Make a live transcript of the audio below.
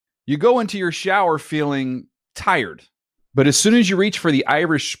You go into your shower feeling tired, but as soon as you reach for the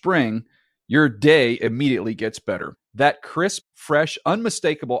Irish Spring, your day immediately gets better. That crisp, fresh,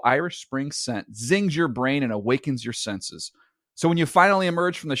 unmistakable Irish Spring scent zings your brain and awakens your senses. So when you finally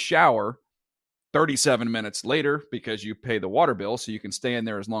emerge from the shower 37 minutes later, because you pay the water bill so you can stay in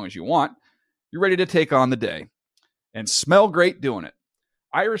there as long as you want, you're ready to take on the day and smell great doing it.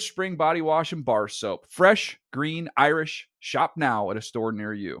 Irish Spring Body Wash and Bar Soap. Fresh, green, Irish. Shop now at a store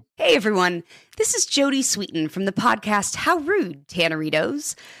near you. Hey, everyone. This is Jody Sweeten from the podcast How Rude,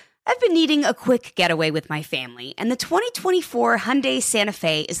 Tanneritos. I've been needing a quick getaway with my family, and the 2024 Hyundai Santa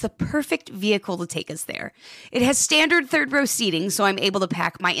Fe is the perfect vehicle to take us there. It has standard third-row seating, so I'm able to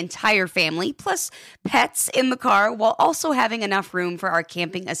pack my entire family, plus pets, in the car, while also having enough room for our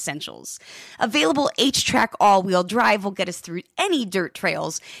camping essentials. Available H-Track all-wheel drive will get us through any dirt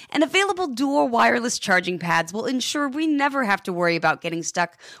trails, and available dual wireless charging pads will ensure we never have to worry about getting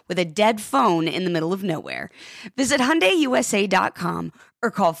stuck with a dead phone in the middle of nowhere. Visit HyundaiUSA.com or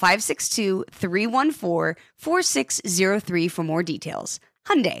call 562-314-4603 for more details.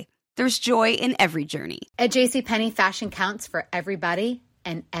 Hyundai, there's joy in every journey. At JCPenney, fashion counts for everybody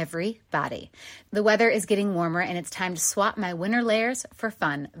and everybody. The weather is getting warmer and it's time to swap my winter layers for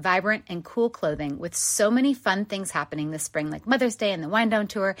fun, vibrant, and cool clothing. With so many fun things happening this spring, like Mother's Day and the Wind Down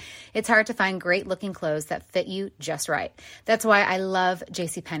Tour, it's hard to find great looking clothes that fit you just right. That's why I love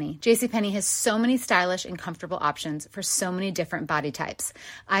JCPenney. JCPenney has so many stylish and comfortable options for so many different body types.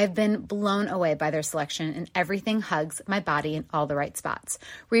 I've been blown away by their selection, and everything hugs my body in all the right spots.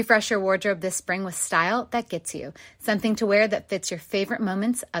 Refresh your wardrobe this spring with style that gets you. Something to wear that fits your favorite moments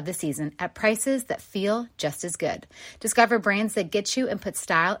of the season at prices that feel just as good. Discover brands that get you and put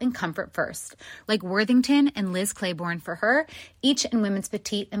style and comfort first, like Worthington and Liz Claiborne for her, each in women's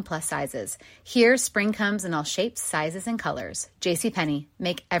petite and plus sizes. Here, spring comes in all shapes, sizes, and colors. JCPenney,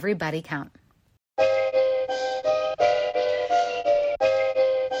 make everybody count.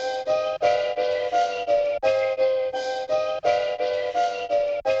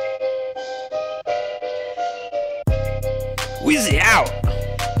 Wheezy out!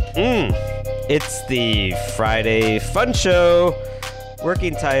 It's the Friday Fun Show.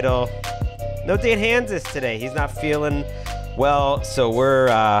 Working title. No Dan Hansis today. He's not feeling well, so we're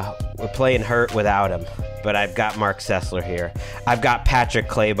playing hurt without him. But I've got Mark Sessler here. I've got Patrick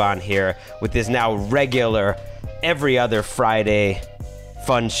Claybon here with his now regular every other Friday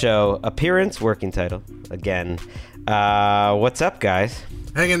Fun Show appearance. Working title again. What's up, guys?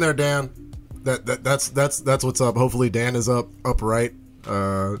 Hang in there, Dan. That's what's up. Hopefully Dan is upright,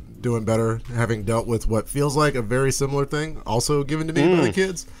 doing better, having dealt with what feels like a very similar thing, also given to me by the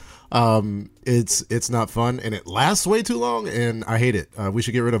kids. It's not fun, and it lasts way too long, and I hate it. We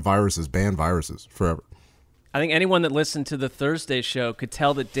should get rid of viruses, ban viruses forever. I think anyone that listened to the Thursday show could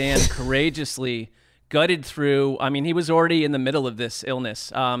tell that Dan courageously gutted through. I mean, he was already in the middle of this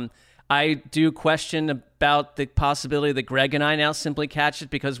illness. I do question about the possibility that Greg and I now simply catch it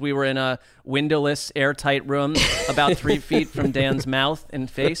because we were in a windowless, airtight room about 3 feet from Dan's mouth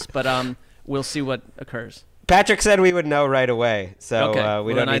and face, but we'll see what occurs. Patrick said we would know right away, so okay.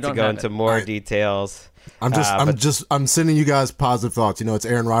 We don't need to go into more details. I'm sending you guys positive thoughts. You know, it's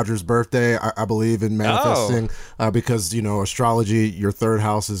Aaron Rodgers' birthday. I believe in manifesting because, you know, astrology, your third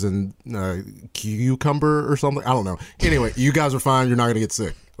house is in cucumber or something. I don't know. Anyway, you guys are fine. You're not going to get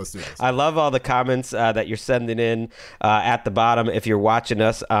sick. Let's do this. I love all the comments that you're sending in at the bottom. If you're watching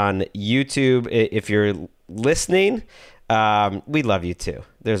us on YouTube, if you're listening, we love you too.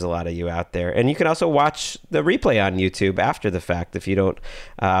 There's a lot of you out there. And you can also watch the replay on YouTube after the fact if you don't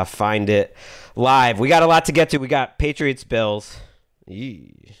find it live. We got a lot to get to. We got Patriots-Bills.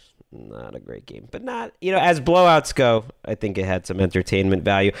 Not a great game, but not, you know, as blowouts go, I think it had some entertainment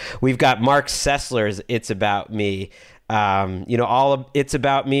value. We've got Mark Sessler's It's About Me. You know, all of It's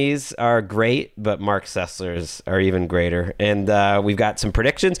About Me's are great, but Mark Sessler's are even greater. And we've got some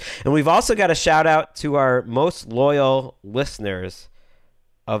predictions. And we've also got a shout out to our most loyal listeners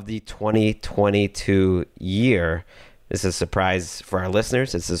of the 2022 year. This is a surprise for our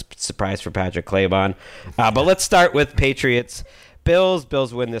listeners. This is a surprise for Patrick Claybon. But let's start with Patriots.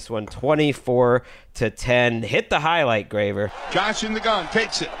 Bills win this one 24-10. Hit the highlight, Graver. Josh in the gun,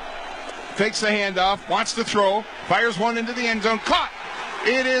 takes it. Fakes the handoff, wants to throw, fires one into the end zone, caught.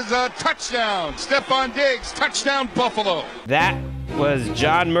 It is a touchdown. Stephon Diggs, touchdown Buffalo. That was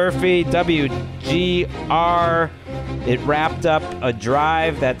John Murphy, WGR. It wrapped up a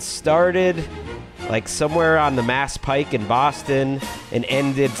drive that started like somewhere on the Mass Pike in Boston and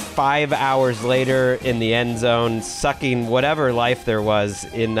ended 5 hours later in the end zone, sucking whatever life there was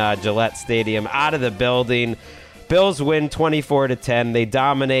in Gillette Stadium out of the building. Bills win 24-10. They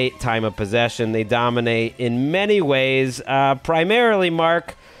dominate time of possession. They dominate in many ways, primarily,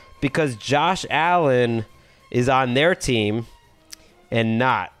 Mark, because Josh Allen is on their team and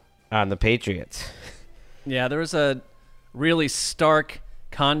not on the Patriots. Yeah, there was a really stark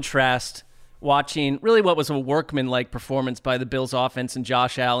contrast watching really what was a workman-like performance by the Bills offense and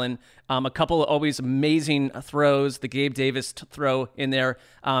Josh Allen. A couple of always amazing throws, the Gabe Davis throw in there,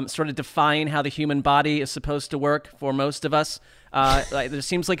 sort of defying how the human body is supposed to work for most of us. It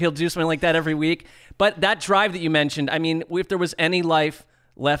seems like he'll do something like that every week. But that drive that you mentioned, I mean, if there was any life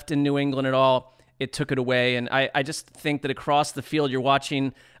left in New England at all, it took it away. And I just think that across the field, you're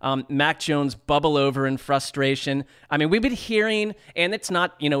watching Mac Jones bubble over in frustration. I mean, we've been hearing, and it's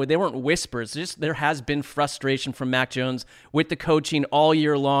not, they weren't whispers. Just there has been frustration from Mac Jones with the coaching all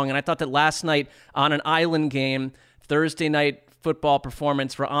year long. And I thought that last night on an island game, Thursday night football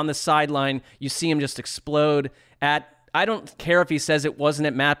performance, where on the sideline, you see him just explode at, I don't care if he says it wasn't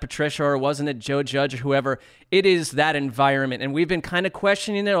at Matt Patricia or it wasn't at Joe Judge or whoever. It is that environment. And we've been kind of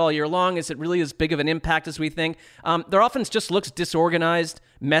questioning it all year long. Is it really as big of an impact as we think? Their offense just looks disorganized,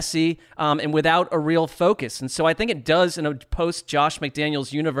 messy, and without a real focus. And so I think it does in a post-Josh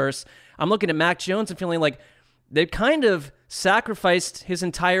McDaniels universe. I'm looking at Mac Jones and feeling like they've kind of sacrificed his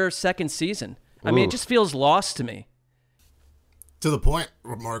entire second season. I mean, it just feels lost to me. To the point,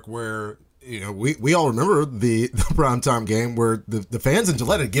 Mark, where we all remember the primetime game where the fans in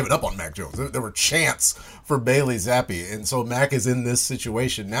Gillette had given up on Mac Jones. There were chants for Bailey Zappi. And so Mac is in this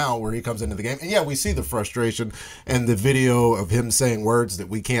situation now where he comes into the game. And yeah, we see the frustration and the video of him saying words that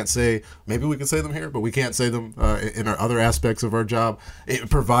we can't say. Maybe we can say them here, but we can't say them in our other aspects of our job. It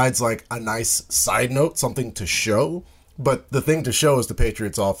provides like a nice side note, something to show. But the thing to show is the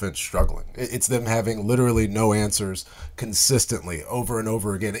Patriots offense struggling. It's them having literally no answers consistently over and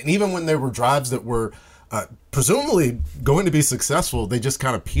over again. And even when there were drives that were presumably going to be successful, they just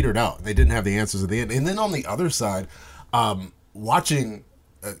kind of petered out. They didn't have the answers at the end. And then on the other side, watching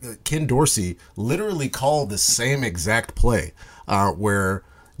Ken Dorsey literally call the same exact play where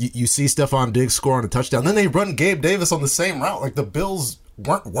you see Stephon Diggs score on a touchdown. Then they run Gabe Davis on the same route. Like the Bills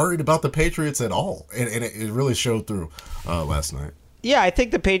weren't worried about the Patriots at all. And it really showed through last night. Yeah, I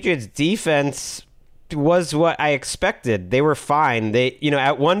think the Patriots defense was what I expected. They were fine. They,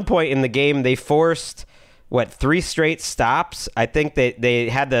 at one point in the game, they forced, 3 straight stops? I think they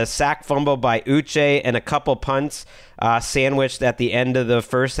had the sack fumble by Uche and a couple punts sandwiched at the end of the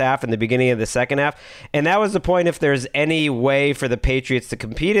first half and the beginning of the second half. And that was the point. If there's any way for the Patriots to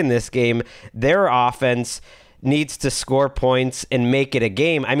compete in this game, their offense needs to score points and make it a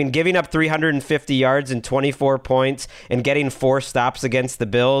game. I mean, giving up 350 yards and 24 points and getting 4 stops against the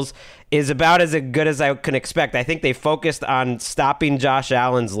Bills is about as good as I can expect. I think they focused on stopping Josh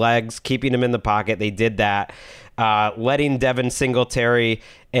Allen's legs, keeping him in the pocket. They did that. Letting Devin Singletary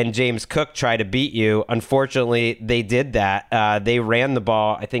and James Cook try to beat you. Unfortunately, they did that. They ran the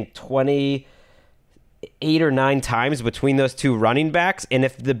ball, I think, 28 or 9 times between those two running backs. And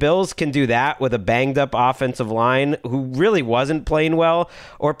if the Bills can do that with a banged up offensive line who really wasn't playing well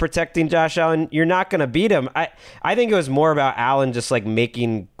or protecting Josh Allen, you're not going to beat him. I think it was more about Allen just like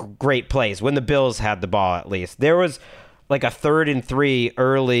making great plays when the Bills had the ball. At least there was like a 3rd and 3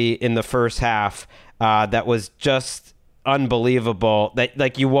 early in the first half that was just unbelievable, that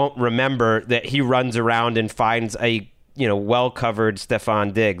like you won't remember, that he runs around and finds a well-covered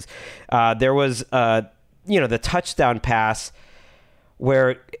Stephon Diggs. There was, the touchdown pass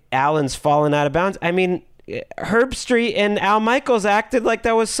where Allen's fallen out of bounds. I mean, Herbstreit and Al Michaels acted like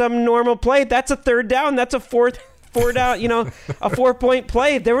that was some normal play. That's a 3rd down. That's a 4 down, a 4-point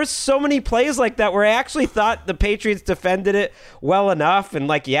play. There was so many plays like that where I actually thought the Patriots defended it well enough. And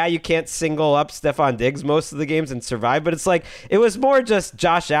you can't single up Stephon Diggs most of the games and survive. But it's like, it was more just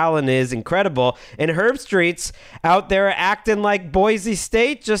Josh Allen is incredible. And Herbstreit's out there acting like Boise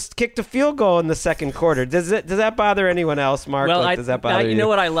State just kicked a field goal in the second quarter. Does that bother anyone else, Mark? Well, does that bother you? You know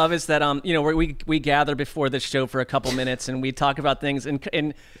what I love is that, we gather before this show for a couple minutes and we talk about things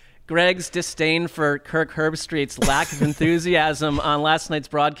and Greg's disdain for Kirk Herbstreit's lack of enthusiasm on last night's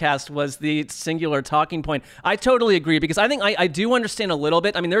broadcast was the singular talking point. I totally agree, because I think I do understand a little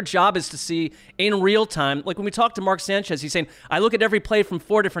bit. I mean, their job is to see in real time. Like when we talk to Mark Sanchez, he's saying, I look at every play from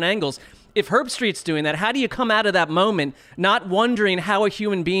 4 different angles. If Herbstreit's doing that, how do you come out of that moment not wondering how a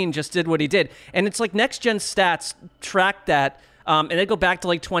human being just did what he did? And it's like Next Gen Stats tracked that and they go back to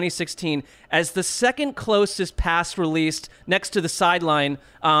like 2016 as the second closest pass released next to the sideline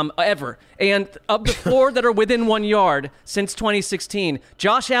ever. And of the 4 that are within 1 yard since 2016,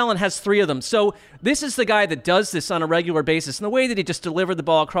 Josh Allen has 3 of them. So this is the guy that does this on a regular basis. And the way that he just delivered the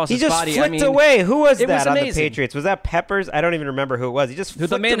ball across his body. He just flicked away. Who was that on the Patriots? Was that Peppers? I don't even remember who it was. He just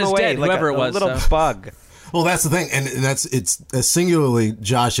flicked him away dead, like whoever it was, a little bug. Well, that's the thing, and it's a singularly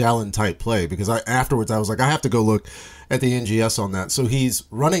Josh Allen type play, because afterwards I was like, I have to go look at the NGS on that. So he's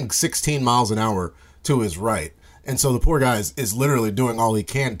running 16 miles an hour to his right, and so the poor guy is literally doing all he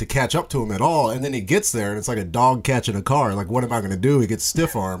can to catch up to him at all, and then he gets there, and it's like a dog catching a car. Like, what am I going to do? He gets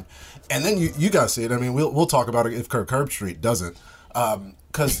stiff-armed, and then you guys see it. I mean, we'll talk about it if Kirk Herbstreit doesn't,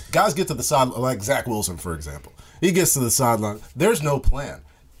 because guys get to the side, like Zach Wilson, for example. He gets to the sideline. There's no plan.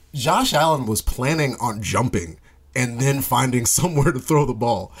 Josh Allen was planning on jumping and then finding somewhere to throw the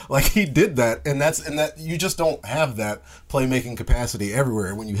ball. Like, he did that, and that you just don't have that playmaking capacity everywhere.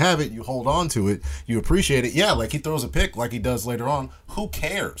 And when you have it, you hold on to it, you appreciate it. Yeah, like he throws a pick like he does later on. Who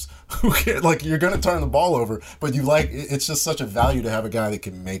cares? Who cares? Like, you're going to turn the ball over, but it's just such a value to have a guy that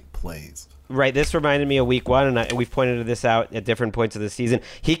can make plays. Right, this reminded me of week 1, and we've pointed this out at different points of the season.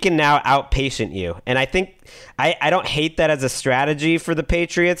 He can now outpatient you, and I think I don't hate that as a strategy for the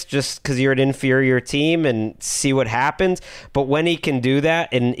Patriots, just because you're an inferior team and see what happens. But when he can do that,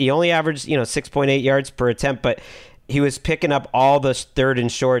 and he only averaged 6.8 yards per attempt, but he was picking up all the third and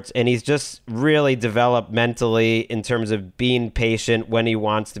shorts, and he's just really developed mentally in terms of being patient when he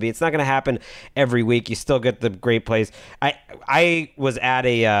wants to be. It's not going to happen every week. You still get the great plays. I was at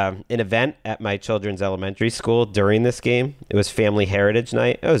an event at my children's elementary school during this game. It was Family Heritage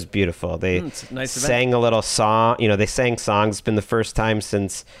Night. It was beautiful. They sang a little song. They sang songs. It's been the first time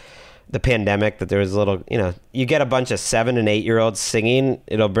since the pandemic that there was a little, you get a bunch of 7 and 8 year olds singing,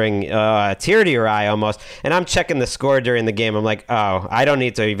 it'll bring a tear to your eye almost. And I'm checking the score during the game. I'm like, oh, I don't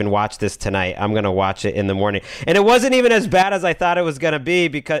need to even watch this tonight. I'm going to watch it in the morning. And it wasn't even as bad as I thought it was going to be,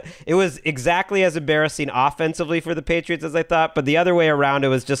 because it was exactly as embarrassing offensively for the Patriots as I thought. But the other way around, it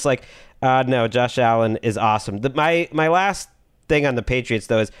was just like, no, Josh Allen is awesome. My last thing on the Patriots,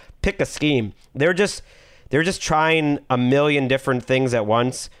 though, is pick a scheme. They're just trying a million different things at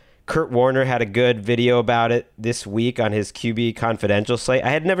once. Kurt Warner had a good video about it this week on his QB Confidential site. I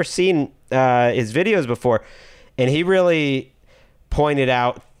had never seen his videos before, and he really pointed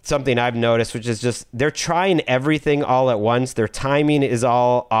out something I've noticed, which is just they're trying everything all at once. Their timing is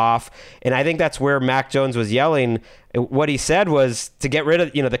all off, and I think that's where Mac Jones was yelling. What he said was to get rid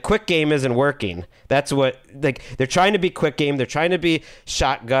of, the quick game isn't working. That's what, they're trying to be quick game. They're trying to be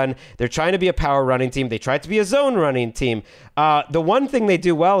shotgun. They're trying to be a power running team. They tried to be a zone running team. The one thing they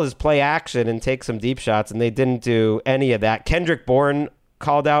do well is play action and take some deep shots, and they didn't do any of that. Kendrick Bourne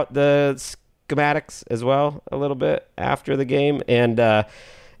called out the schematics as well a little bit after the game, and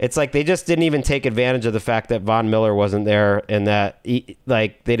it's like they just didn't even take advantage of the fact that Von Miller wasn't there, and that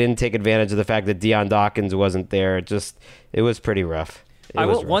they didn't take advantage of the fact that Deion Dawkins wasn't there. It was pretty rough.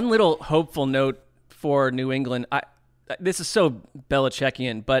 One little hopeful note for New England. This is so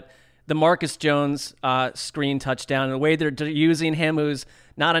Belichickian, but the Marcus Jones screen touchdown and the way they're using him, who's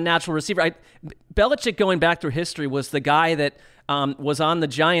not a natural receiver. Belichick, going back through history, was the guy that was on the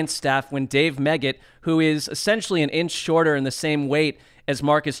Giants staff when Dave Meggett, who is essentially an inch shorter and the same weight as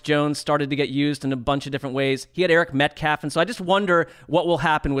Marcus Jones, started to get used in a bunch of different ways. He had Eric Metcalf, and so I just wonder what will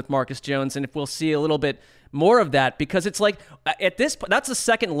happen with Marcus Jones and if we'll see a little bit more of that, because it's like at this point, that's the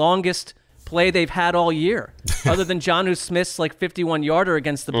second longest play they've had all year, other than Jonnu Smith's 51-yarder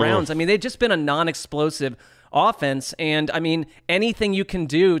against the Browns. I mean, they've just been a non-explosive offense, and I mean, anything you can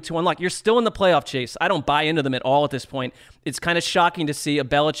do to unlock. You're still in the playoff chase. I don't buy into them at all at this point. It's kind of shocking to see a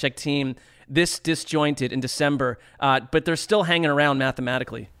Belichick team this disjointed in December, but they're still hanging around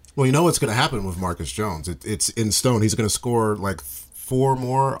mathematically. Well, you know what's going to happen with Marcus Jones. It's in stone. He's going to score 4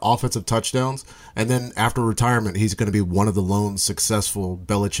 more offensive touchdowns, and then after retirement, he's going to be one of the lone successful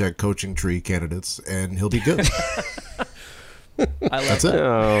Belichick coaching tree candidates, and he'll be good. That's it.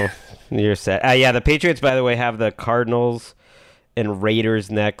 Oh, you're set. Yeah, the Patriots, by the way, have the Cardinals and Raiders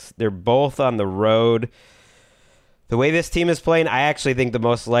next. They're both on the road. The way this team is playing, I actually think the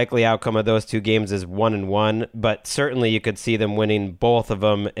most likely outcome of those 2 games is 1-1, but certainly you could see them winning both of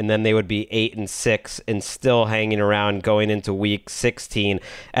them, and then they would be 8-6 and still hanging around going into week 16.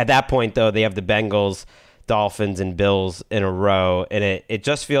 At that point, though, they have the Bengals, Dolphins, and Bills in a row, and it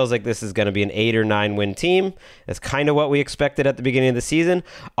just feels like this is going to be an 8 or 9 win team. That's kind of what we expected at the beginning of the season.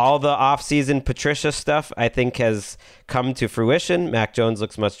 All the offseason Patricia stuff, I think, has come to fruition. Mac Jones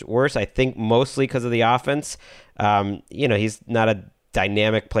looks much worse, I think mostly because of the offense. He's not a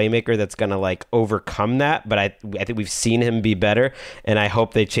dynamic playmaker that's going to like overcome that. But I think we've seen him be better, and I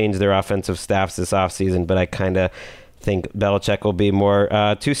hope they change their offensive staffs this offseason. But I kind of think Belichick will be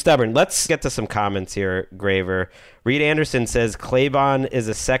more too stubborn. Let's get to some comments here, Graver. Reed Anderson says Claybon is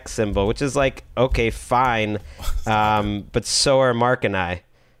a sex symbol, which is like, okay, fine, but so are Mark and I.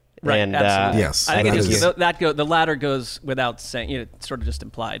 Right, and, absolutely. Yes, I think the latter goes without saying. It's sort of just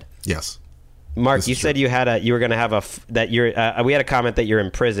implied. Yes. Mark, you said you were going to have we had a comment that you're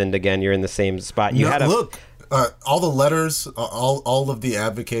imprisoned again. You're in the same spot. All the letters, all of the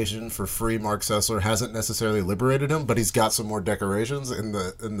advocation for free Mark Sessler hasn't necessarily liberated him, but he's got some more decorations in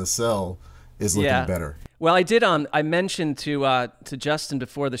the cell is looking better. Well, I mentioned to Justin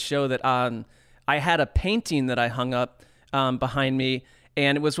before the show that I had a painting that I hung up behind me.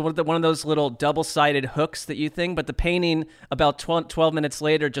 And it was one of those little double-sided hooks that you think, but the painting about 12 minutes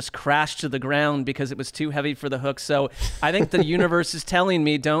later just crashed to the ground because it was too heavy for the hook. So I think the universe is telling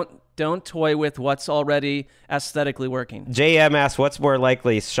me don't toy with what's already aesthetically working. JM asks, what's more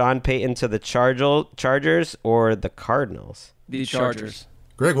likely, Sean Payton to the Chargers or the Cardinals? The Chargers.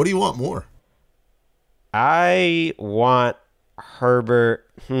 Greg, what do you want more? I want Herbert.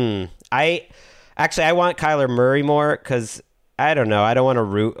 I want Kyler Murray more because I don't know. I don't want to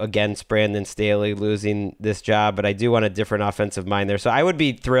root against Brandon Staley losing this job, but I do want a different offensive mind there. So I would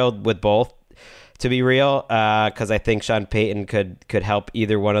be thrilled with both, to be real, because I think Sean Payton could help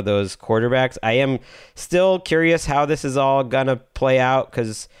either one of those quarterbacks. I am still curious how this is all going to play out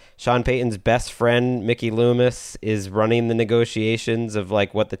because Sean Payton's best friend, Mickey Loomis, is running the negotiations of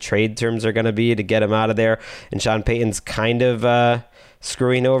like what the trade terms are going to be to get him out of there. And Sean Payton's kind of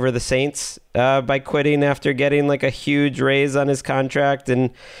screwing over the Saints by quitting after getting like a huge raise on his contract and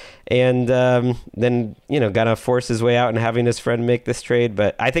then gonna force his way out and having his friend make this trade.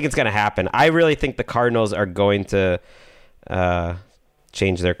 But I think it's gonna happen. I really think the Cardinals are going to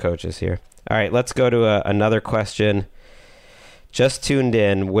change their coaches here. All right, let's go to another question. Just tuned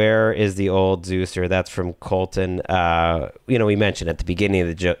in. Where is the old Zeuser? That's from Colton. We mentioned at the beginning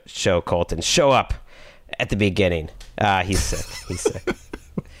of the show, Colton, show up at the beginning. He's sick.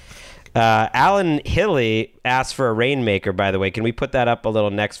 Alan Hilly asked for a Rainmaker, by the way. Can we put that up a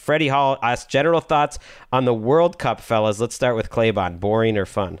little next? Freddie Hall asked general thoughts on the World Cup, fellas. Let's start with Claybon. Boring or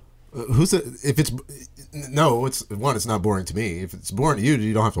fun? It's not boring to me. If it's boring to you,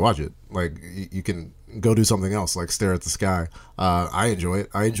 you don't have to watch it. Like, you can go do something else, like stare at the sky. I enjoy it.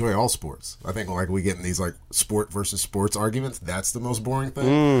 I enjoy all sports. I think like we get in these like sport versus sports arguments. That's the most boring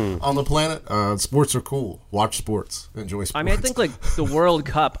thing on the planet. Sports are cool. Watch sports. Enjoy sports. I mean, I think like the World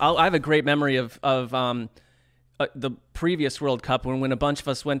Cup. I have a great memory of the previous World Cup when a bunch of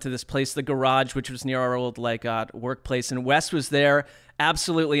us went to this place, the Garage, which was near our old workplace, and Wes was there,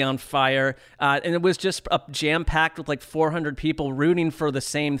 absolutely on fire, and it was just jam-packed with like 400 people rooting for the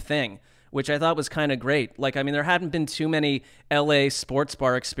same thing, which I thought was kind of great. Like, I mean, there hadn't been too many LA sports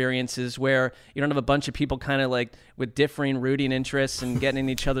bar experiences where you don't have a bunch of people kind of like with differing rooting interests and getting in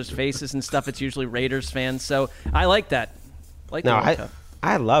each other's faces and stuff. It's usually Raiders fans, so I like that.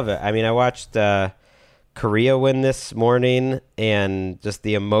 I love it. I mean, I watched Korea win this morning, and just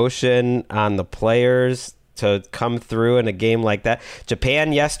the emotion on the players to come through in a game like that.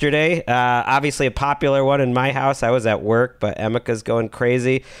 Japan yesterday, obviously a popular one in my house. I was at work, but Emika's going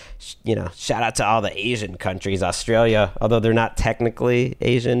crazy. Shout out to all the Asian countries. Australia, although they're not technically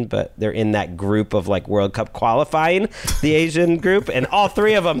Asian, but they're in that group of like World Cup qualifying, the Asian group, and all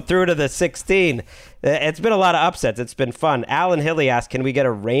three of them through to the 16. It's been a lot of upsets. It's been fun. Alan Hilly asked, can we get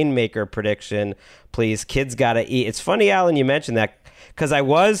a Rainmaker prediction, please? Kids gotta eat. It's funny, Alan, you mentioned that, because I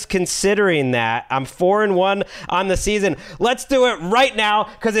was considering that. I'm 4-1 on the season. Let's do it right now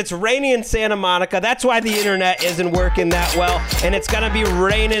because it's raining in Santa Monica. That's why the internet isn't working that well. And it's going to be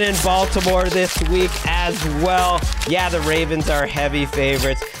raining in Baltimore this week as well. Yeah, the Ravens are heavy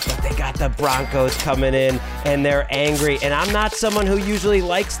favorites, but they got the Broncos coming in and they're angry. And I'm not someone who usually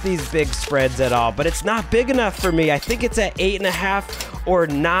likes these big spreads at all, but it's not big enough for me. I think it's at 8.5 or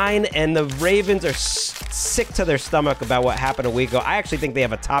 9, and the Ravens are sick to their stomach about what happened a week ago. I actually think they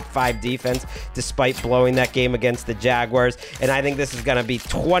have a top 5 defense despite blowing that game against the Jaguars, and I think this is going to be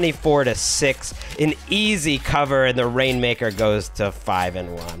 24-6, an easy cover, and the Rainmaker goes to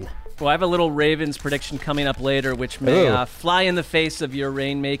 5-1. Well, I have a little Ravens prediction coming up later, which may fly in the face of your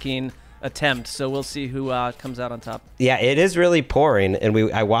rain-making attempt, so we'll see who comes out on top. Yeah, it is really pouring,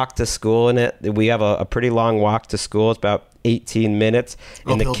 and I walked to school in it. We have a pretty long walk to school. It's about 18 minutes,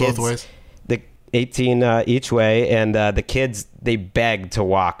 and the kids, both ways. 18 each way, and the kids, they beg to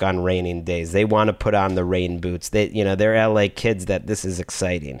walk on raining days. They want to put on the rain boots. They're LA kids that this is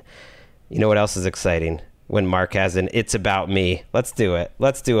exciting. You know what else is exciting? when Mark has an It's About Me. Let's do it.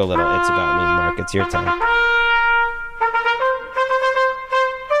 Let's do a little It's About Me, Mark. It's your time.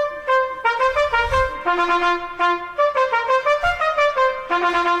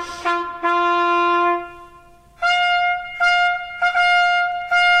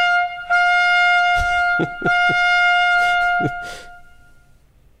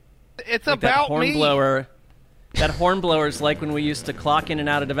 It's Like that about horn me. blower. That horn blower is like when we used to clock in and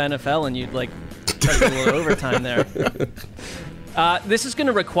out of NFL, and you'd like try to do a little overtime there. This is going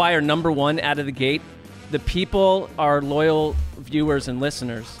to require, number one, out of the gate, the people, our loyal viewers and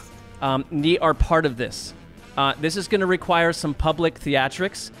listeners, are part of this. This is going to require some public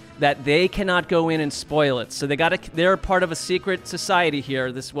theatrics that they cannot go in and spoil it. So they're part of a secret society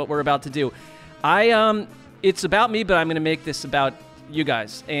here. This is what we're about to do. It's about me, but I'm going to make this about you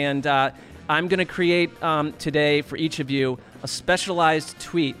guys. And I'm going to create today for each of you a specialized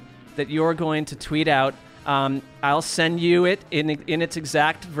tweet that you're going to tweet out. I'll send you it in its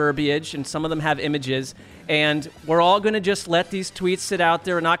exact verbiage, and some of them have images. And we're all going to just let these tweets sit out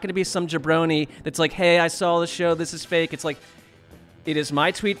there. We're not going to be some jabroni that's like, hey, I saw the show, this is fake. It's like, it is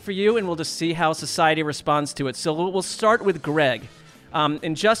my tweet for you, and we'll just see how society responds to it. So we'll start with Greg.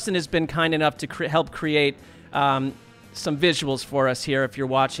 And Justin has been kind enough to help create some visuals for us here if you're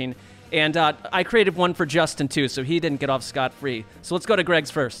watching. And I created one for Justin, too, so he didn't get off scot-free. So let's go to Greg's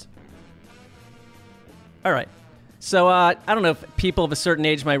first. All right. So I don't know if people of a certain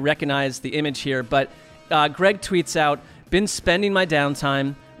age might recognize the image here, but Greg tweets out, been spending my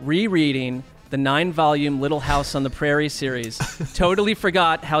downtime rereading the 9-volume Little House on the Prairie series. Totally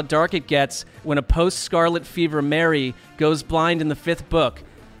forgot how dark it gets when a post-Scarlet Fever Mary goes blind in the 5th book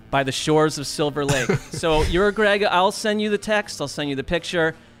by the shores of Silver Lake. So you're Greg. I'll send you the text. I'll send you the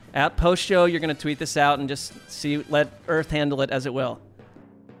picture. At post-show, you're going to tweet this out and just let Earth handle it as it will.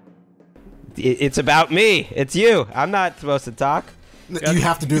 It's about me. It's you. I'm not supposed to talk. You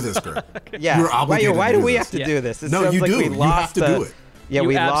have to do this, Greg. Yeah. You're obligated Why to do do we this. have to do this? It No, sounds you like do. We You lost have to do it. Yeah, You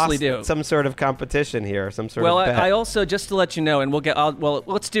we absolutely lost do. some sort of competition here, some sort Well, of bet. I also, just to let you know, and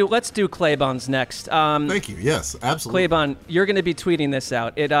let's do Claybon's next. Thank you. Yes, absolutely. Claybon, you're going to be tweeting this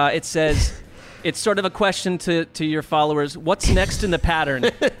out. It says, it's sort of a question to your followers. What's next in the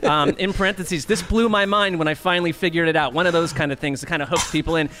pattern? In parentheses, this blew my mind when I finally figured it out. One of those kind of things that kind of hooks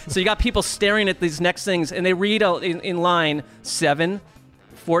people in. So you got people staring at these next things, and they read in line 7,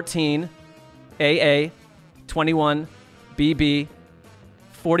 14, AA, 21, BB,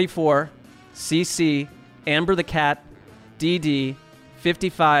 44, CC, Amber the Cat, DD,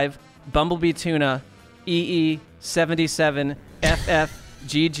 55, Bumblebee Tuna, EE, 77, FF,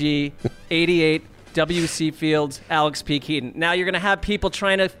 GG, 88, WC Fields, Alex P. Keaton. Now you're going to have people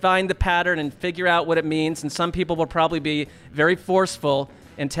trying to find the pattern and figure out what it means, and some people will probably be very forceful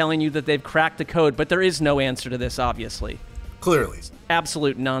in telling you that they've cracked the code, but there is no answer to this, obviously. Clearly.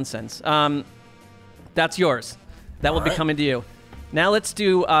 Absolute nonsense. That's yours. That will be coming to you. Now let's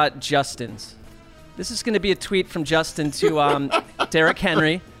do Justin's. This is going to be a tweet from Justin to Derrick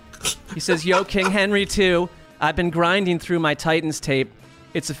Henry. He says, Yo, King Henry 2, I've been grinding through my Titans tape.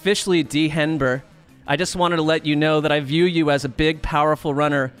 It's officially D. Henber. I just wanted to let you know that I view you as a big, powerful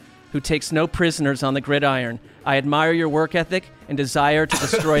runner who takes no prisoners on the gridiron. I admire your work ethic and desire to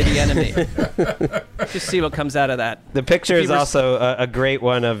destroy the enemy. Just see what comes out of that. The picture is also a great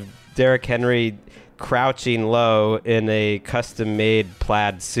one of Derrick Henry crouching low in a custom-made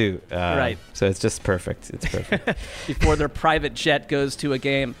plaid suit. Right. So it's just perfect. It's perfect. Before their private jet goes to a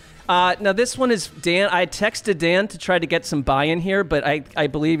game. Now, this one is Dan. I texted Dan to try to get some buy-in here, but I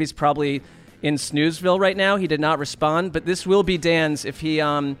believe he's probably in Snoozeville right now. He did not respond, but this will be Dan's if he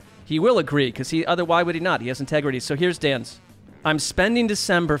will agree, because why would he not? He has integrity. So here's Dan's. I'm spending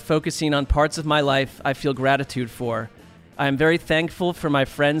December focusing on parts of my life I feel gratitude for. I am very thankful for my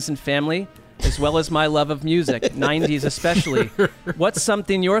friends and family, as well as my love of music, 90s especially. What's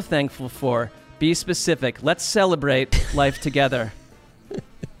something you're thankful for? Be specific. Let's celebrate life together.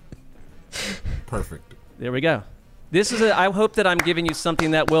 Perfect. There we go. I hope that I'm giving you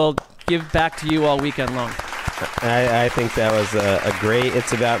something that will give back to you all weekend long. I think that was a great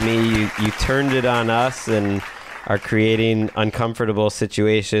It's About Me. You turned it on us and are creating uncomfortable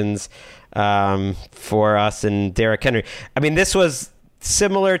situations for us and Derrick Henry. I mean, this was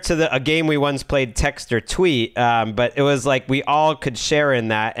similar to a game we once played, Text or Tweet, but it was like we all could share in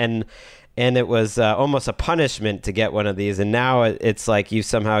that, and it was almost a punishment to get one of these, and now it's like you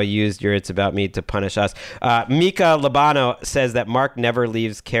somehow used your It's About Me to punish us. Mika Labano says that Mark never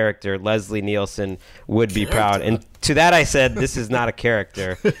leaves character. Leslie Nielsen would be proud. And to that I said, this is not a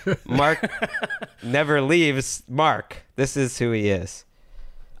character. Mark never leaves Mark. This is who he is.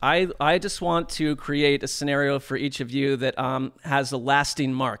 I just want to create a scenario for each of you that has a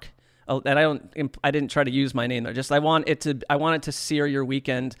lasting mark. And I didn't try to use my name there. Just I want it to sear your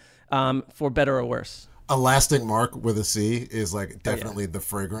weekend for better or worse. A lasting mark with a C is like definitely the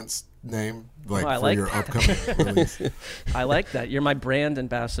fragrance name, like your upcoming release. I like that. You're my brand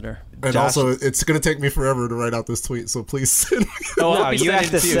ambassador. And Josh, also, it's going to take me forever to write out this tweet, so please send me. No, you have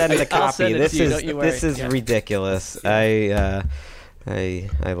to send the copy. This is ridiculous. I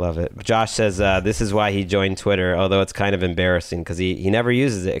love it. Josh says this is why he joined Twitter, although it's kind of embarrassing because he never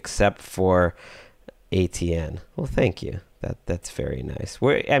uses it except for ATN. Well, thank you. That's very nice.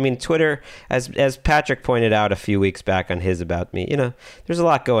 Twitter, as Patrick pointed out a few weeks back on his About Me, there's a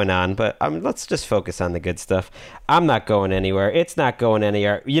lot going on, but let's just focus on the good stuff. I'm not going anywhere. It's not going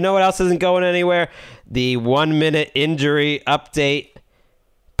anywhere. You know what else isn't going anywhere? The 1-minute injury update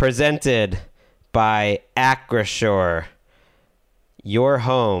presented by Acrisure, your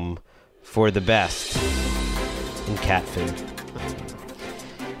home for the best in cat food.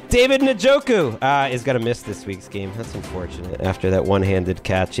 David Njoku is going to miss this week's game. That's unfortunate. After that one-handed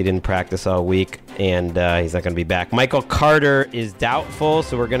catch, he didn't practice all week, and he's not going to be back. Michael Carter is doubtful,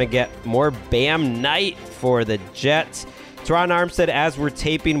 so we're going to get more Bam night for the Jets. Teron Armstead, as we're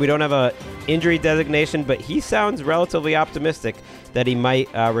taping, we don't have a injury designation, but he sounds relatively optimistic that he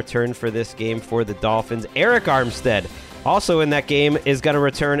might return for this game for the Dolphins. Eric Armstead, also in that game, is going to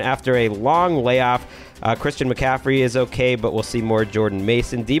return after a long layoff. Christian McCaffrey is okay, but we'll see more Jordan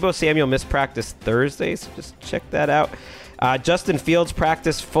Mason. Deebo Samuel missed practice Thursday, so just check that out. Justin Fields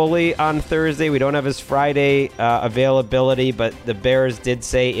practiced fully on Thursday. We don't have his Friday availability, but the Bears did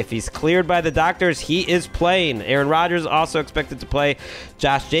say if he's cleared by the doctors, he is playing. Aaron Rodgers also expected to play.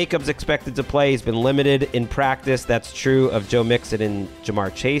 Josh Jacobs expected to play. He's been limited in practice. That's true of Joe Mixon and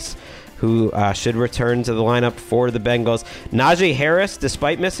Jamar Chase, who should return to the lineup for the Bengals. Najee Harris,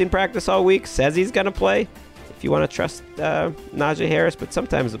 despite missing practice all week, says he's going to play. If you want to trust Najee Harris, but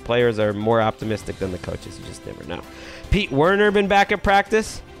sometimes the players are more optimistic than the coaches. You just never know. Pete Werner been back at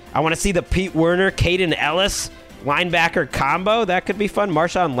practice. I want to see the Pete Werner, Caden Ellis linebacker combo. That could be fun.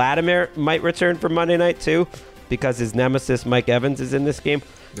 Marshawn Lattimore might return for Monday night too, because his nemesis Mike Evans is in this game.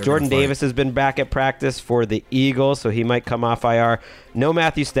 Jordan Davis has been back at practice for the Eagles, so he might come off IR. No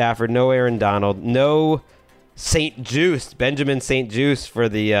Matthew Stafford, no Aaron Donald, no Benjamin St. Juice for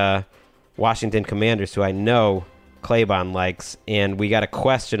the Washington Commanders, who I know Claybon likes. And we got a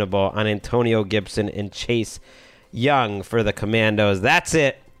questionable on Antonio Gibson and Chase Young for the Commandos. That's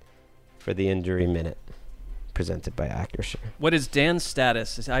it for the Injury Minute, presented by Acrisure. What is Dan's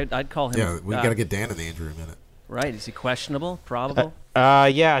status? I'd call him. Yeah, we got to get Dan in the Injury Minute. Right. Is he questionable? Probable?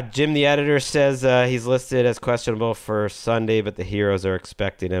 Yeah. Jim, the editor, says he's listed as questionable for Sunday, but the Heroes are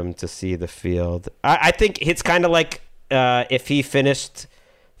expecting him to see the field. I think it's kind of like if he finished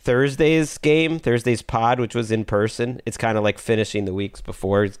Thursday's pod, which was in person. It's kind of like finishing the weeks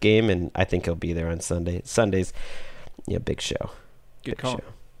before his game, and I think he'll be there on Sunday. Sunday's, big show. Good call. Show.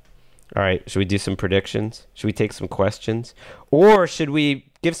 All right. Should we do some predictions? Should we take some questions? Or should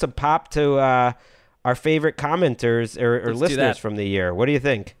we give some pop to our favorite commenters or listeners from the year? What do you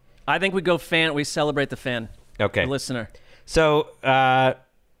think? I think we go fan. We celebrate the fan. Okay. The listener. So,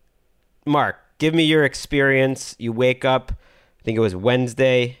 Mark, give me your experience. You wake up, I think it was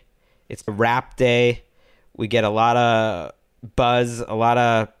Wednesday. It's a wrap day. We get a lot of buzz, a lot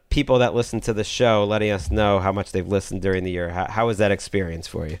of people that listen to the show letting us know how much they've listened during the year. How was that experience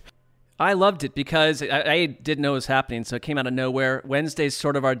for you? I loved it because I didn't know it was happening, so it came out of nowhere. Wednesday's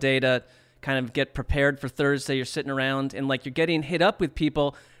sort of our day to kind of get prepared for Thursday. You're sitting around and you're getting hit up with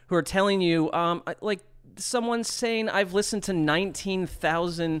people who are telling you, someone's saying I've listened to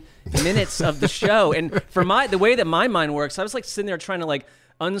 19,000 minutes of the show. And for the way that my mind works, I was sitting there trying to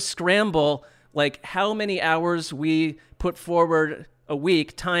unscramble how many hours we put forward a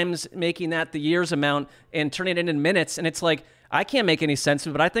week times making that the year's amount and turning it into minutes. And it's I can't make any sense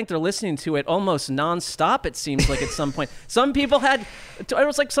of it, but I think they're listening to it almost nonstop, it seems like at some point. Some people it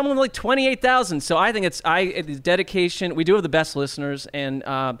was someone with 28,000. So I think it's dedication. We do have the best listeners, and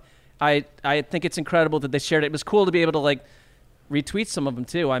I think it's incredible that they shared it. It was cool to be able to retweet some of them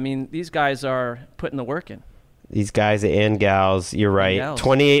too. I mean, these guys are putting the work in. These guys and gals, you're right.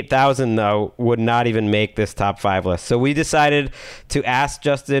 28,000, though, would not even make this top 5 list. So we decided to ask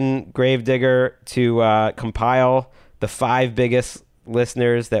Justin Gravedigger to compile the 5 biggest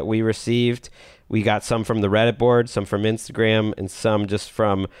listeners that we received. We got some from the Reddit board, some from Instagram, and some just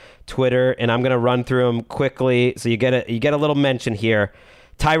from Twitter. And I'm going to run through them quickly. So you get a little mention here.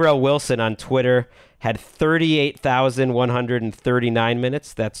 Tyrell Wilson on Twitter had 38,139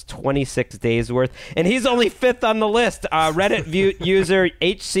 minutes. That's 26 days worth. And he's only fifth on the list. Reddit user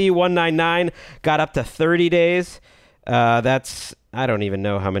HC199 got up to 30 days. That's, I don't even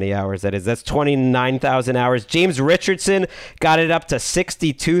know how many hours that is. That's 29,000 hours. James Richardson got it up to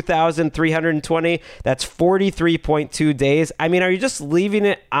 62,320. That's 43.2 days. I mean, are you just leaving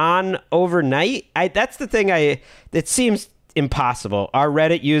it on overnight? That's the thing. It seems impossible. Our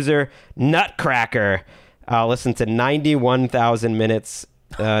Reddit user Nutcracker listened to 91,000 minutes,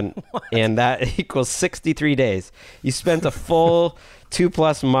 and that equals 63 days. You spent a full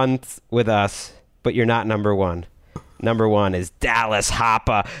 2+ months with us, but you're not number one. Number one is Dallas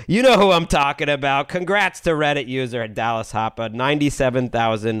Hoppa. You know who I'm talking about. Congrats to Reddit user Dallas Hoppa.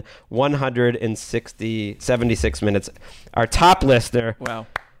 97,176 minutes. Our top listener. Wow.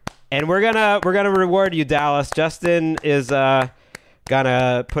 And we're gonna reward you, Dallas. Justin is gonna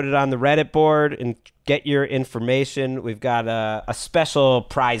put it on the Reddit board and get your information. We've got a special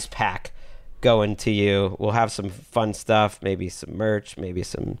prize pack going to you. We'll have some fun stuff, maybe some merch, maybe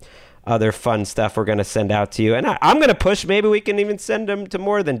some other fun stuff we're going to send out to you. And I'm going to push, maybe we can even send them to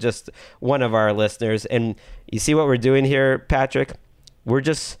more than just one of our listeners. And you see what we're doing here, Patrick? We're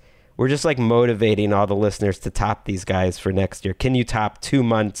just like motivating all the listeners to top these guys for next year. Can you top 2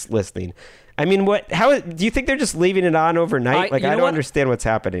 months listening? I mean, how do you think they're just leaving it on overnight? I don't understand what's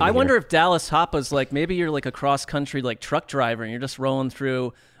happening. I wonder if Dallas Hoppa's like, maybe you're like a cross country like truck driver and you're just rolling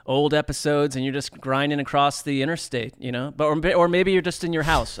through old episodes and you're just grinding across the interstate, you know? Or maybe you're just in your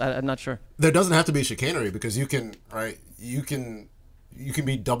house. I'm not sure. There doesn't have to be chicanery because you can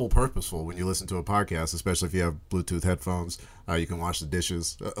be double purposeful when you listen to a podcast, especially if you have Bluetooth headphones. You can wash the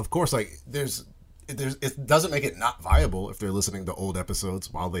dishes. Of course, like it doesn't make it not viable if they're listening to old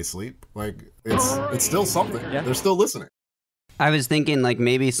episodes while they sleep. Like it's still something. Yeah. They're still listening. I was thinking like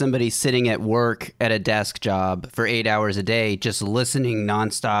maybe somebody sitting at work at a desk job for 8 hours a day, just listening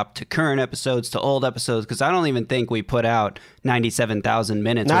nonstop to current episodes, to old episodes, because I don't even think we put out 97,000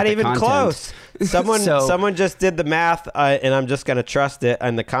 minutes. Not worth even of content. close. Someone just did the math, and I'm just going to trust it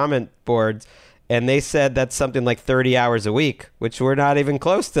on the comment boards. And they said that's something like 30 hours a week, which we're not even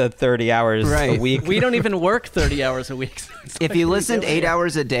close to 30 hours a week. We don't even work 30 hours a week. If you listened 8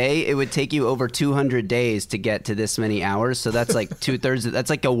 hours a day, it would take you over 200 days to get to this many hours. So that's like 2/3. That's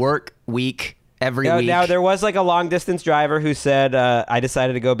like a work week every week. Now, there was like a long distance driver who said, I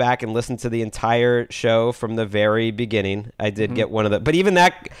decided to go back and listen to the entire show from the very beginning. I did get one of the, but even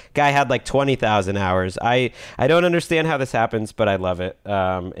that guy had like 20,000 hours. I don't understand how this happens, but I love it.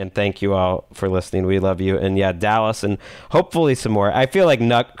 And thank you all for listening. We love you. And yeah, Dallas and hopefully some more. I feel like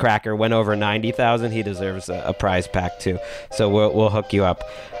Nutcracker went over 90,000. He deserves a prize pack too. So we'll hook you up.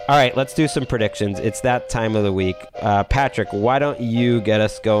 All right, let's do some predictions. It's that time of the week. Patrick, why don't you get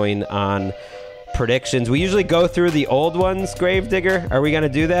us going on predictions? We usually go through the old ones, Gravedigger. Are we going to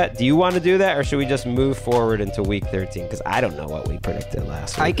do that? Do you want to do that, or should we just move forward into week 13? Because I don't know what we predicted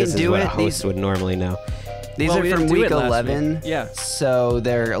last week. I can this do is what it. A host would normally know. These are from week 11. Week. Yeah. So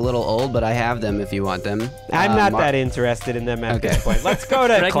they're a little old, but I have them if you want them. I'm not that interested in them at this point. Let's go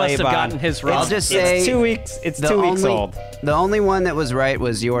to Greg must have gotten Claybon. his wrong. I'll just say It's 2 weeks. It's 2 weeks old. The only one that was right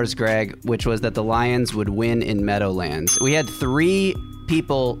was yours, Greg, which was that the Lions would win in Meadowlands. We had 3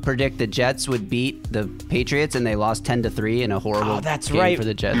 people predict the Jets would beat the Patriots, and they lost 10-3 in a horrible game for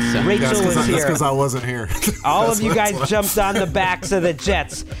the Jets. So. Rachel was That's here. because I wasn't here. All of you guys jumped on the backs of the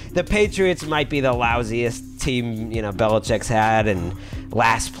Jets. The Patriots might be the lousiest team, Belichick's had in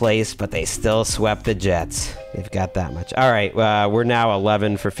last place, but they still swept the Jets. They've got that much. All right, we're now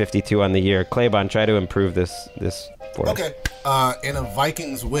 11 for 52 on the year. Claybon, try to improve this for us. Okay. In a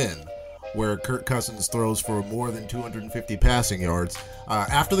Vikings win, where Kirk Cousins throws for more than 250 passing yards,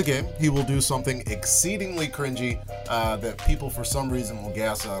 after the game, he will do something exceedingly cringy that people for some reason will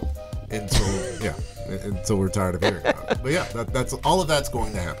gas up until we're tired of hearing about it. But yeah, that's all of that's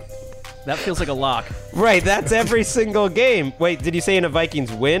going to happen. That feels like a lock. Right, that's every single game. Wait, did you say in a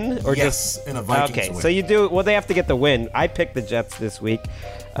Vikings win or Yes, just in a Vikings okay, win. so you do well. They have to get the win. I picked the Jets this week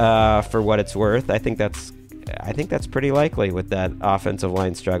for what it's worth. I think that's pretty likely with that offensive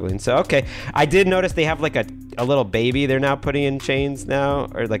line struggling. So okay, I did notice they have like a little baby they're now putting in chains now,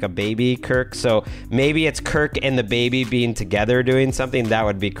 or like a baby Kirk. So maybe it's Kirk and the baby being together doing something. That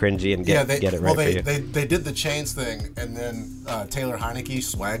would be cringy and get it right for you. They did the chains thing, and then Taylor Heineke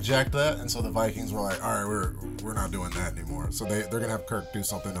swag jacked that, and so the Vikings were like, all right, we're not doing that anymore. So they're gonna have Kirk do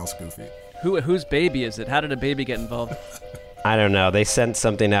something else goofy. Whose baby is it? How did a baby get involved? I don't know. They sent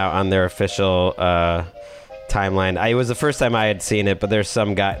something out on their official timeline. It was the first time I had seen it, but there's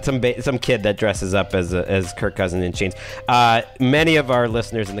some guy, some kid that dresses up as Kirk Cousins in chains. Many of our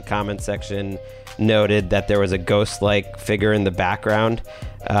listeners in the comments section noted that there was a ghost-like figure in the background,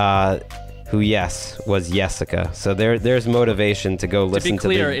 who, yes, was Jessica. So there's motivation to go listen to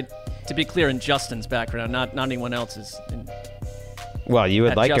To be clear, in Justin's background, not anyone else's. Well, you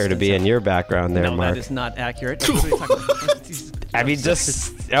would like her to be in your background there, no, Mark. No, that is not accurate. What are you talking about? I mean,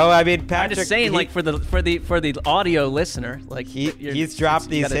 Patrick. I'm just saying, like, for the audio listener, like he's dropped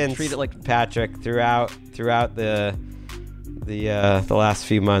these hints, treat it like Patrick, throughout the last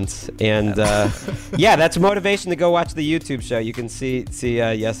few months, and yeah, that's motivation to go watch the YouTube show. You can see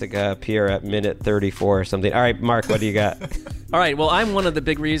Jessica appear at minute 34 or something. All right, Mark, what do you got? All right, well, I'm one of the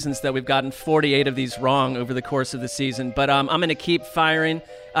big reasons that we've gotten 48 of these wrong over the course of the season, but I'm going to keep firing.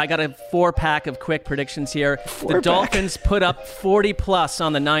 I got a 4-pack of quick predictions here. The Dolphins put up 40-plus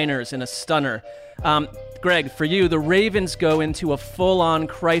on the Niners in a stunner. Greg, for you, the Ravens go into a full-on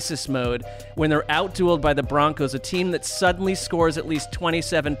crisis mode when they're outdueled by the Broncos, a team that suddenly scores at least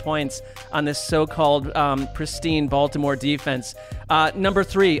 27 points on this so-called pristine Baltimore defense. Number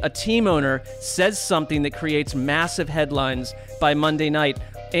 3, a team owner says something that creates massive headlines by Monday night.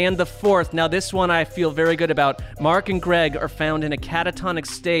 And the 4th, now this one I feel very good about. Mark and Greg are found in a catatonic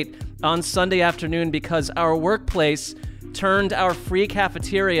state on Sunday afternoon because our workplace turned our free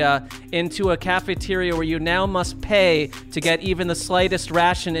cafeteria into a cafeteria where you now must pay to get even the slightest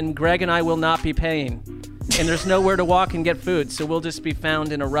ration, and Greg and I will not be paying. And there's nowhere to walk and get food, so we'll just be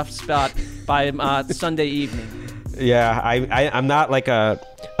found in a rough spot by Sunday evening. Yeah, I'm not like a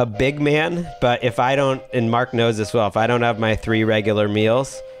big man, but if I don't, and Mark knows this well, if I don't have my 3 regular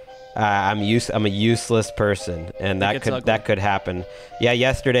meals, I'm a useless person, and that could happen. Yeah,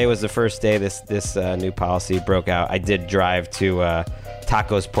 yesterday was the first day this new policy broke out. I did drive to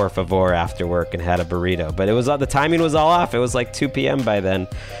Tacos Por Favor after work and had a burrito, but the timing was all off. It was like 2 p.m. by then.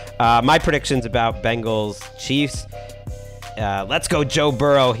 My predictions about Bengals Chiefs. Let's go Joe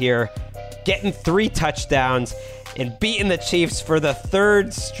Burrow here, getting 3 touchdowns and beating the Chiefs for the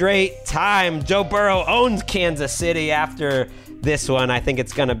 3rd straight time. Joe Burrow owns Kansas City after this one. I think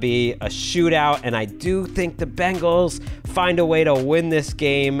it's going to be a shootout, and I do think the Bengals find a way to win this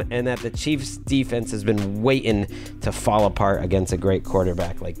game, and that the Chiefs defense has been waiting to fall apart against a great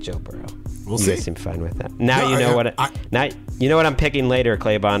quarterback like Joe Burrow. We'll you see. guys seem fine with that. Now you know what I'm picking later,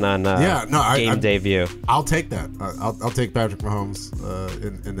 Claybon, on Game Day View. I'll take that. I'll take Patrick Mahomes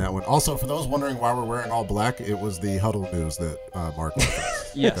in that one. Also, for those wondering why we're wearing all black, it was the huddle news that Mark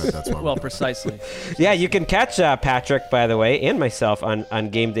referenced. Yes, that's why. Well, precisely. Yeah, you can catch Patrick, by the way, and myself on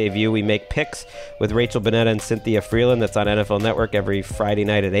Game Day View. We make picks with Rachel Bonetta and Cynthia Freeland. That's on NFL Network every Friday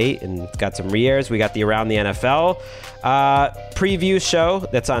night at 8, and it's got some re-airs. We got the Around the NFL preview show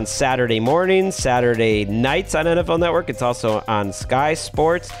that's on Saturday mornings, Saturday nights on NFL Network. It's also on Sky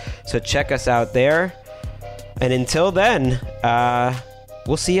Sports, so check us out there. And until then,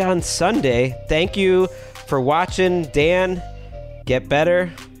 we'll see you on Sunday. Thank you for watching. Dan, get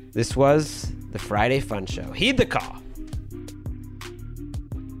better. This was the Friday Fun Show. Heed the call.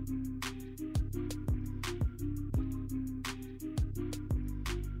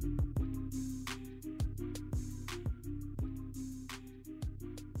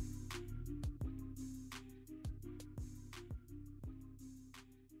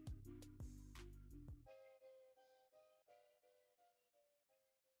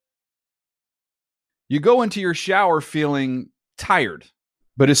 You go into your shower feeling tired,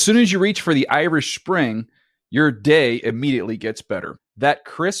 but as soon as you reach for the Irish Spring, your day immediately gets better. That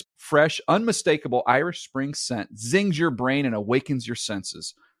crisp, fresh, unmistakable Irish Spring scent zings your brain and awakens your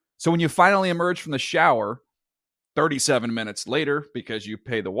senses. So when you finally emerge from the shower, 37 minutes later, because you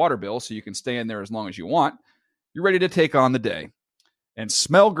pay the water bill so you can stay in there as long as you want, you're ready to take on the day and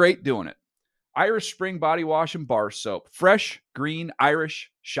smell great doing it. Irish Spring Body Wash and Bar Soap. Fresh, green,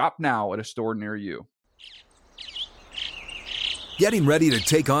 Irish. Shop now at a store near you. Getting ready to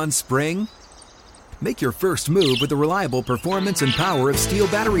take on spring? Make your first move with the reliable performance and power of Steel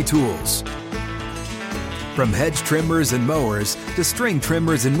battery tools. From hedge trimmers and mowers to string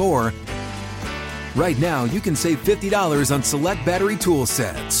trimmers and more, right now you can save $50 on select battery tool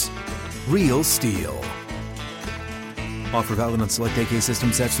sets. Real Steel. Offer valid on select AK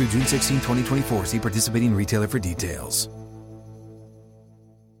system sets through June 16, 2024. See participating retailer for details.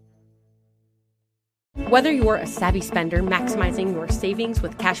 Whether you're a savvy spender maximizing your savings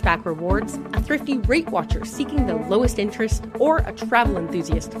with cashback rewards, a thrifty rate watcher seeking the lowest interest, or a travel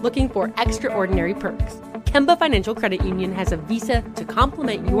enthusiast looking for extraordinary perks, Kemba Financial Credit Union has a visa to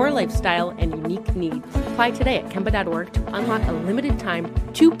complement your lifestyle and unique unique needs. Apply today at Kemba.org to unlock a limited time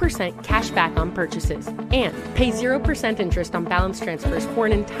 2% cash back on purchases and pay 0% interest on balance transfers for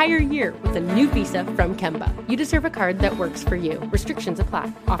an entire year with a new visa from Kemba. You deserve a card that works for you. Restrictions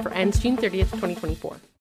apply. Offer ends June 30th, 2024.